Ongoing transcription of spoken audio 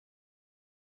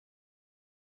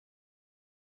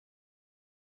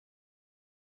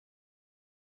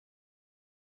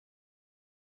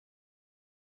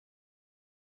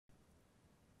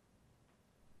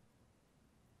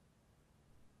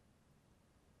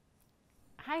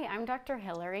Hi, I'm Dr.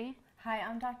 Hillary. Hi,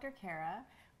 I'm Dr. Kara.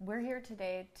 We're here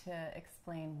today to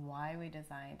explain why we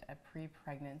designed a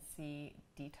pre-pregnancy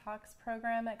detox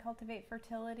program at Cultivate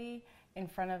Fertility. In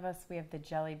front of us, we have the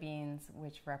jelly beans,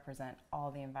 which represent all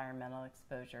the environmental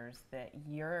exposures that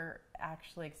you're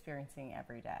actually experiencing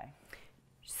every day.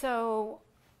 So,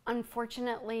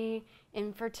 unfortunately,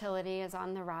 infertility is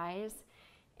on the rise,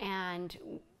 and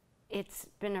it's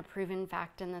been a proven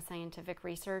fact in the scientific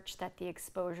research that the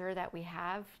exposure that we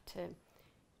have to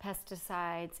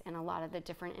pesticides and a lot of the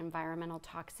different environmental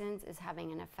toxins is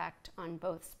having an effect on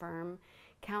both sperm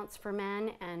counts for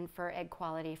men and for egg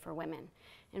quality for women.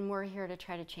 And we're here to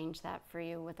try to change that for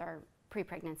you with our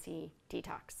pre-pregnancy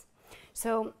detox.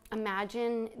 So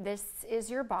imagine this is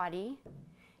your body,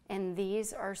 and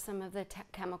these are some of the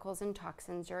chemicals and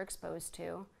toxins you're exposed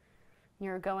to.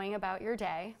 You're going about your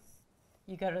day.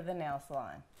 You go to the nail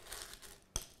salon.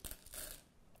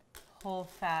 Whole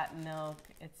fat milk,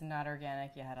 it's not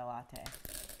organic, you had a latte.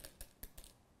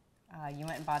 You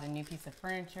went and bought a new piece of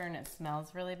furniture and it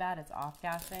smells really bad, it's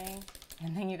off-gassing.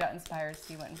 And then you got inspired,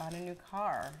 so you went and bought a new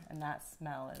car, and that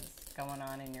smell is going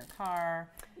on in your car.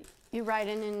 You ride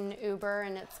in an Uber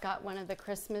and it's got one of the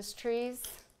Christmas trees.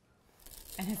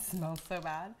 And it smells so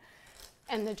bad.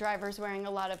 And the driver's wearing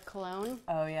a lot of cologne.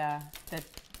 Oh yeah, the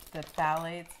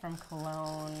phthalates from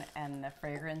cologne and the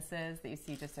fragrances that you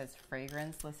see just as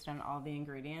fragrance listed on all the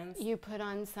ingredients. You put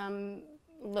on some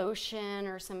lotion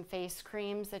or some face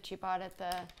creams that you bought at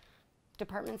the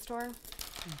department store.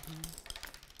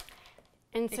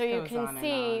 And so you can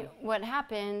see what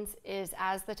happens is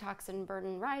as the toxin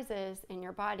burden rises in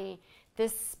your body,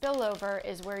 this spillover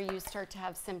is where you start to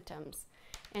have symptoms.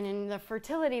 And in the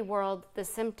fertility world, the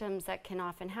symptoms that can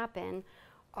often happen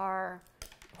are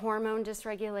hormone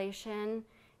dysregulation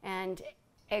and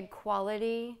egg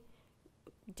quality,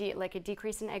 like a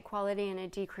decrease in egg quality and a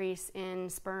decrease in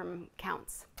sperm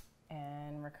counts.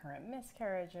 And recurrent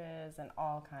miscarriages and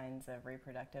all kinds of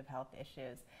reproductive health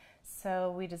issues.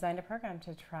 So we designed a program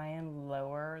to try and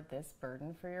lower this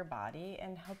burden for your body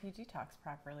and help you detox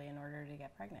properly in order to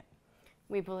get pregnant.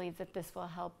 We believe that this will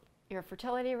help your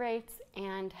fertility rates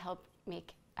and help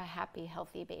make a happy,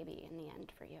 healthy baby in the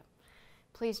end for you.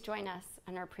 Please join us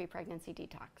on our pre-pregnancy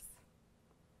detox.